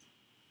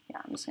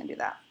 I'm just going to do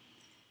that.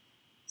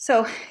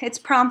 So it's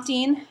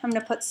prompting. I'm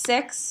going to put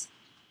 6,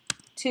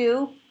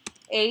 2,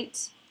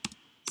 8,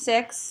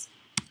 6,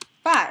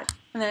 5.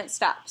 And then it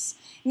stops.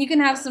 And you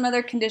can have some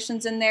other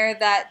conditions in there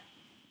that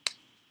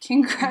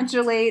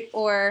congratulate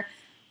or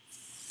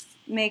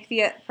make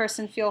the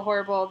person feel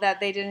horrible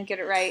that they didn't get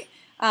it right.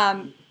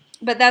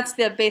 But that's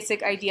the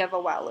basic idea of a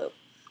while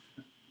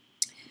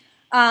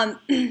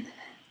loop.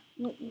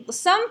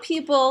 Some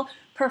people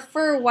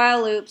prefer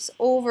while loops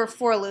over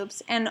for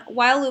loops, and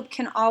while loop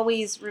can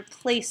always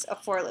replace a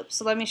for loop.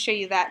 So let me show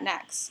you that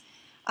next.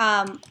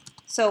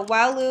 So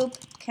while loop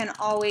can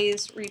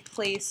always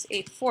replace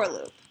a for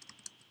loop.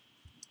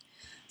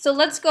 So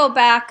let's go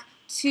back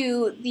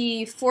to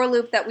the for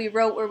loop that we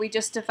wrote where we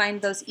just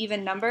defined those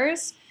even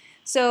numbers.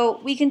 So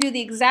we can do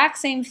the exact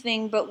same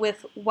thing but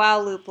with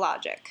while loop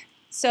logic.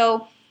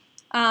 So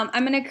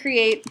I'm going to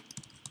create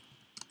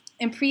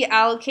and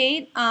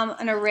pre-allocate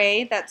an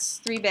array that's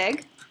 3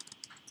 big.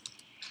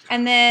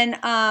 And then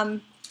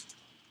I'm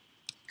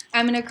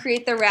going to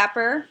create the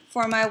wrapper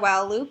for my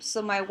while loop,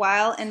 so my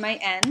while and my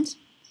end.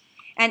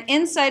 And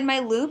inside my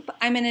loop,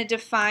 I'm going to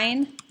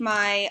define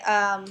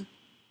my,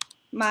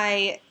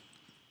 my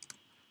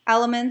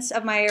elements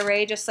of my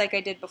array just like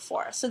I did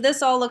before. So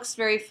this all looks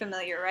very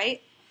familiar,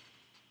 right?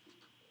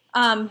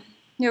 You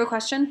have a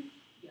question?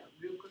 Yeah,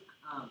 real quick,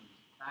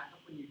 back up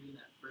when you're doing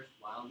that first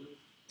while loop,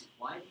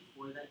 why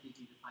before that did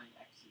you define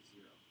x as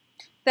 0?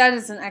 That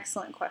is an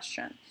excellent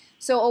question.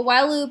 So a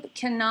while loop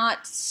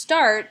cannot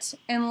start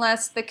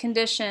unless the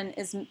condition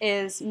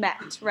is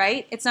met,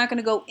 right? It's not going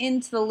to go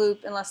into the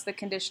loop unless the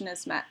condition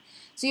is met.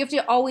 So you have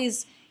to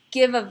always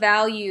give a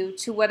value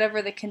to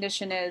whatever the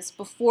condition is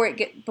before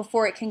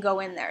it can go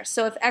in there.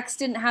 So if x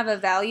didn't have a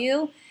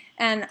value,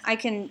 and I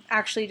can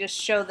actually just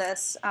show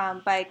this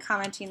by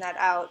commenting that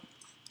out.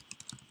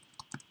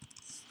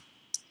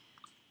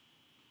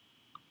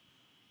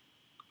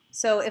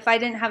 So if I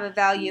didn't have a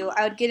value,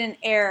 I would get an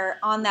error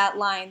on that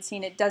line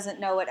saying it doesn't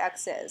know what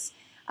x is.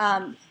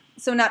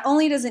 So not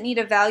only does it need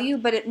a value,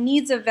 but it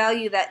needs a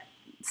value that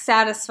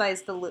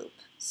satisfies the loop.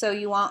 So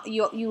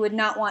you would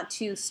not want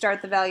to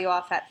start the value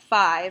off at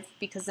 5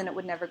 because then it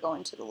would never go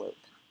into the loop.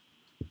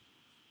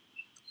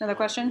 Another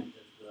question?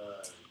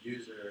 If the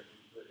user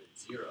inputted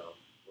 0,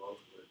 what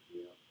would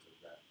the output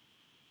of that?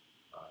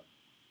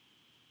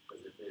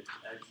 Because if it's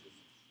x is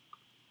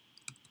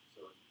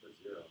so for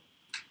 0,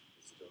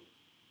 it's still.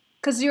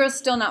 Because 0 is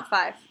still not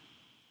 5.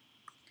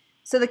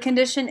 So the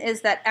condition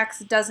is that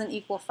x doesn't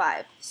equal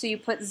 5. So you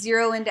put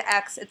 0 into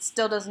x, it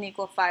still doesn't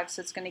equal 5,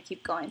 so it's going to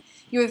keep going.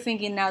 You were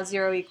thinking now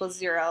 0 equals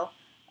 0.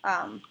 So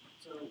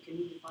can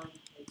you define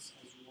x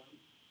as 1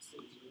 instead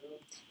of 0?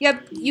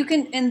 Yep, you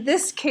can, in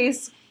this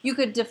case, you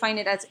could define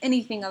it as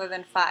anything other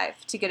than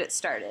 5 to get it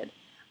started.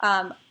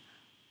 Yeah.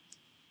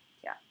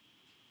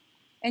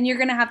 And you're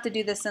going to have to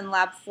do this in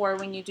Lab 4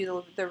 when you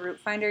do the root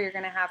finder. You're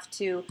going to have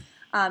to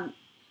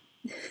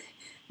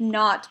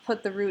not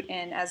put the root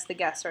in as the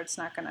guess, or it's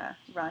not going to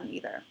run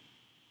either.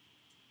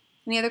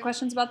 Any other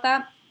questions about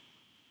that?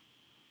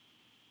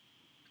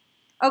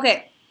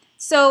 Okay,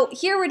 So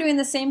here we're doing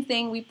the same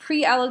thing. We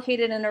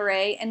pre-allocated an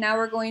array, and now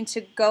we're going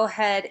to go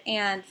ahead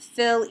and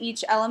fill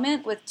each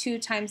element with 2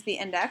 times the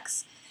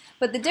index.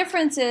 But the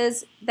difference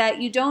is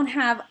that you don't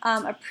have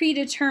a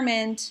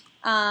predetermined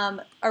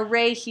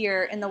array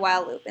here in the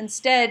while loop.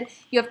 Instead,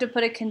 you have to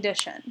put a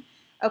condition.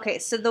 Okay,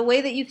 so the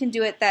way that you can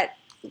do it that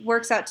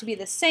works out to be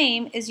the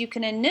same is you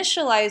can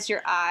initialize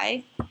your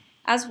I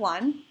as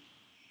 1,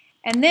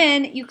 and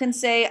then you can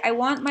say, I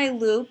want my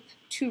loop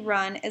to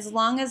run as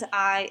long as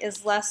I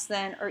is less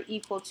than or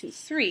equal to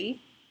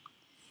 3.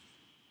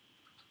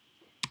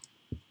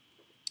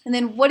 And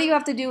then what do you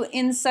have to do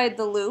inside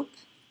the loop?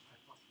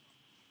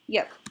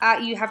 Yep,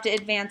 you have to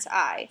advance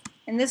I.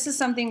 And this is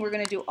something we're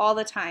going to do all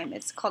the time.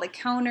 It's called a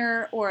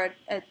counter, or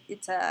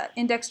it's a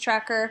index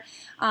tracker.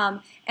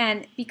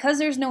 And because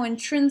there's no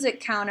intrinsic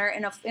counter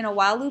in a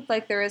while loop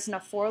like there is in a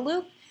for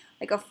loop,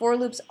 like a for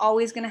loop's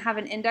always going to have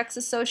an index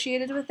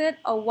associated with it,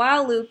 a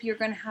while loop you're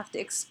going to have to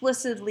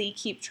explicitly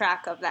keep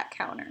track of that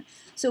counter.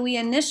 So we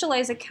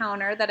initialize a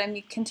counter that I'm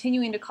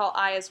continuing to call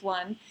I as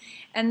 1,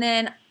 and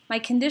then my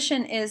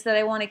condition is that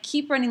I want to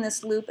keep running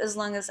this loop as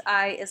long as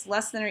I is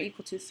less than or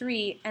equal to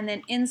 3, and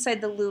then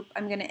inside the loop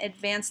I'm going to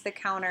advance the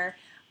counter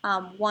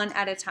 1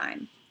 at a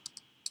time.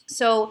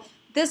 So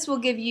this will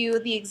give you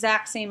the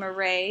exact same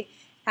array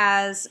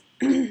as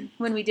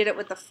when we did it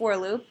with the for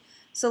loop.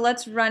 So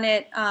let's run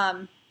it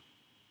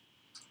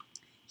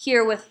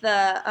here with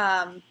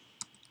the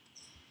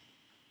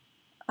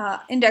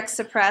index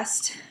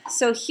suppressed.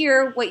 So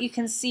here what you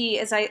can see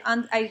is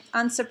I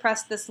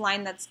unsuppressed this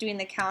line that's doing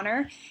the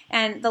counter,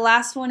 and the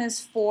last one is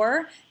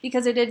 4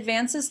 because it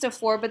advances to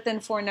 4, but then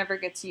 4 never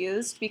gets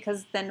used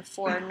because then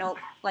 4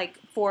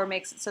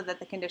 makes it so that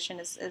the condition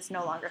is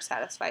no longer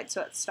satisfied, so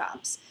it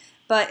stops.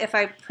 But if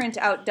I print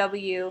out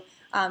W,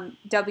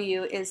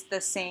 W is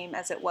the same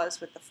as it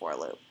was with the for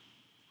loop.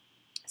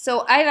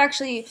 So I've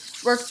actually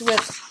worked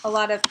with a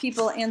lot of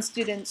people and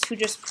students who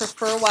just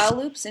prefer while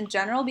loops in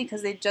general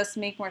because they just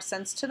make more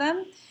sense to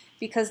them,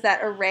 because that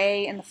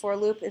array in the for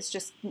loop is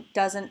just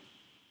doesn't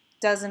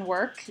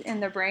work in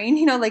their brain,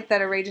 you know, like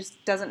that array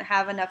just doesn't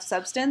have enough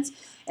substance.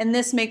 And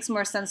this makes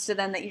more sense to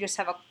them, that you just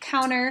have a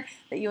counter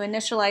that you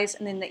initialize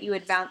and then that you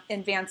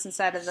advance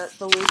inside of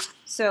the loop.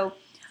 So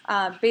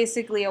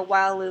basically a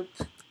while loop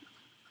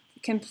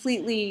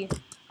completely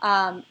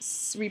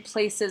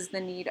replaces the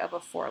need of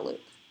a for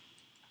loop.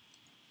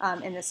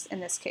 In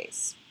this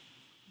case.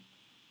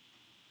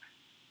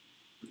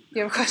 Do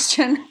you have a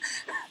question?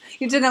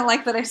 You didn't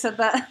like that I said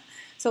that.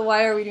 So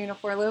why are we doing a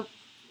for loop?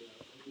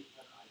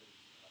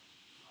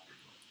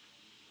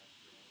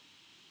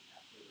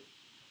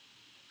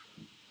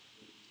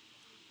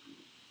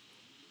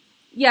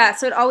 Yeah,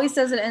 so it always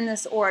does it in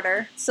this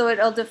order. So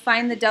it'll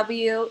define the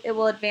W, it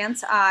will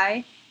advance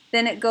I,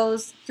 then it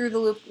goes through the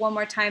loop one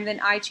more time,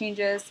 then I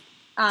changes.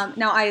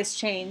 Now I is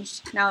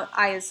changed. Now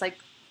I is like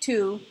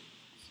 2.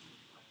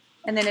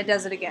 And then it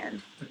does it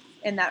again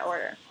in that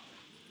order.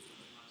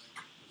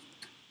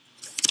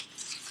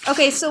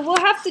 Okay, so we'll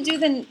have to do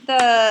the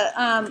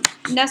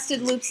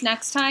nested loops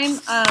next time.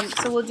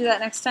 So we'll do that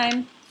next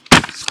time,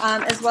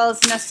 as well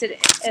as nested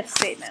if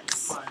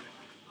statements.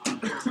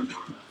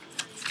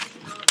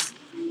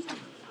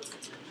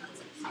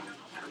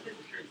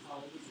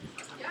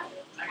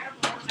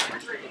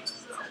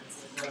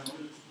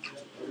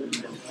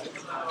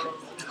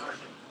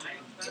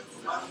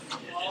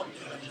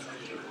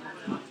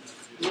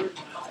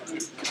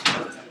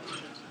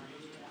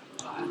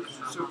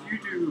 So if you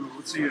do,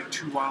 let's say you have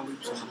 2 while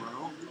loops in a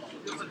row,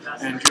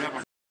 and you have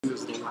a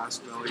as the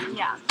last value,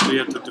 Yeah. so you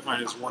have to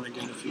define it as 1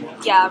 again if you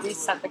want to. Yeah,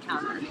 reset the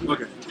counter.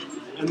 Okay.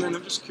 And then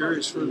I'm just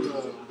curious for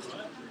the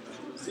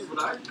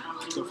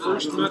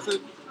first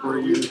method where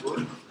you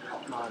Didn't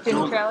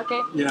don't,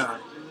 pre-allocate? yeah,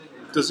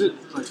 does it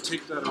like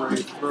take that array,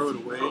 throw it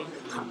away,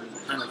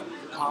 and kind of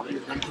copy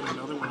it, then put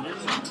another one in?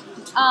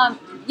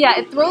 Yeah,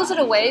 it throws it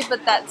away,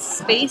 but that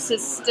space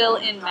is still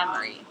in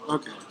memory.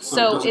 Okay.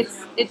 So it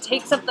it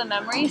takes up the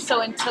memory,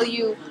 so until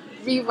you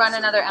rerun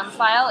another M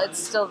file, it's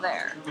still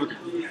there. okay.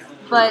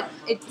 But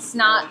it's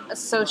not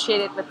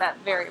associated with that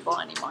variable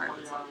anymore.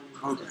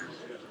 Okay.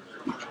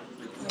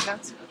 Make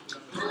sense?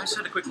 I just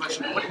had a quick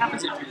question. What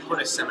happens if you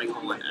put a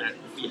semicolon at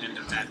the end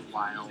of that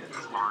while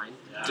line?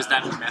 Does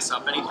that mess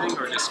up anything,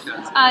 or just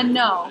because?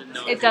 No,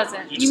 it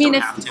doesn't. You You just mean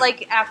don't if, have to.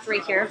 like, after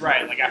right here?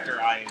 Right, like after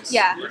I is.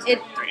 Yeah, it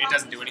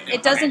doesn't do anything.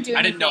 it doesn't Okay. do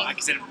I didn't know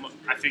anything. because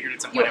I figured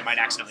at some point I might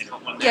accidentally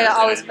put one there. yeah,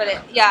 instead always of- put it.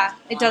 Yeah,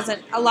 it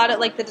doesn't. A lot of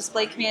like the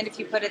display command, if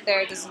you put it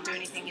there, it doesn't do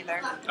anything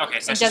either. Okay,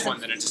 It so it's just doesn't-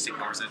 one that it just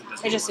ignores it.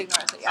 It just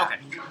ignores it. Yeah. Okay,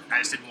 I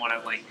just didn't want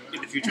to like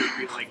in the future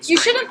be like. You straight,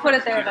 shouldn't like, put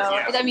it there though.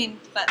 Yeah. I mean,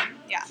 but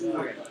yeah.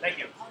 Okay, thank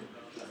you.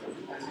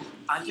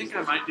 I think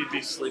I might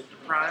be sleep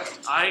deprived.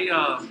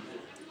 I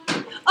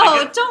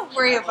Oh, get- don't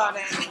worry about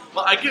it.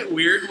 well, I get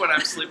weird when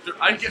I'm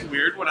I get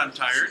weird when I'm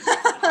tired.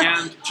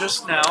 And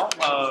just now,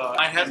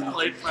 I had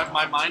played.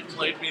 My mind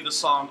played me the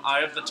song "Eye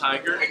of the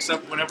Tiger,"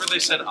 except whenever they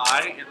said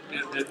 "I,"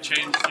 it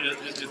changed.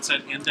 It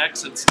said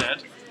 "index"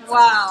 instead.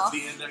 Wow,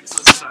 The index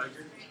of the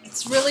tiger.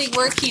 it's really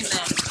working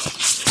then.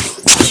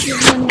 It's in your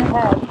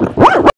head.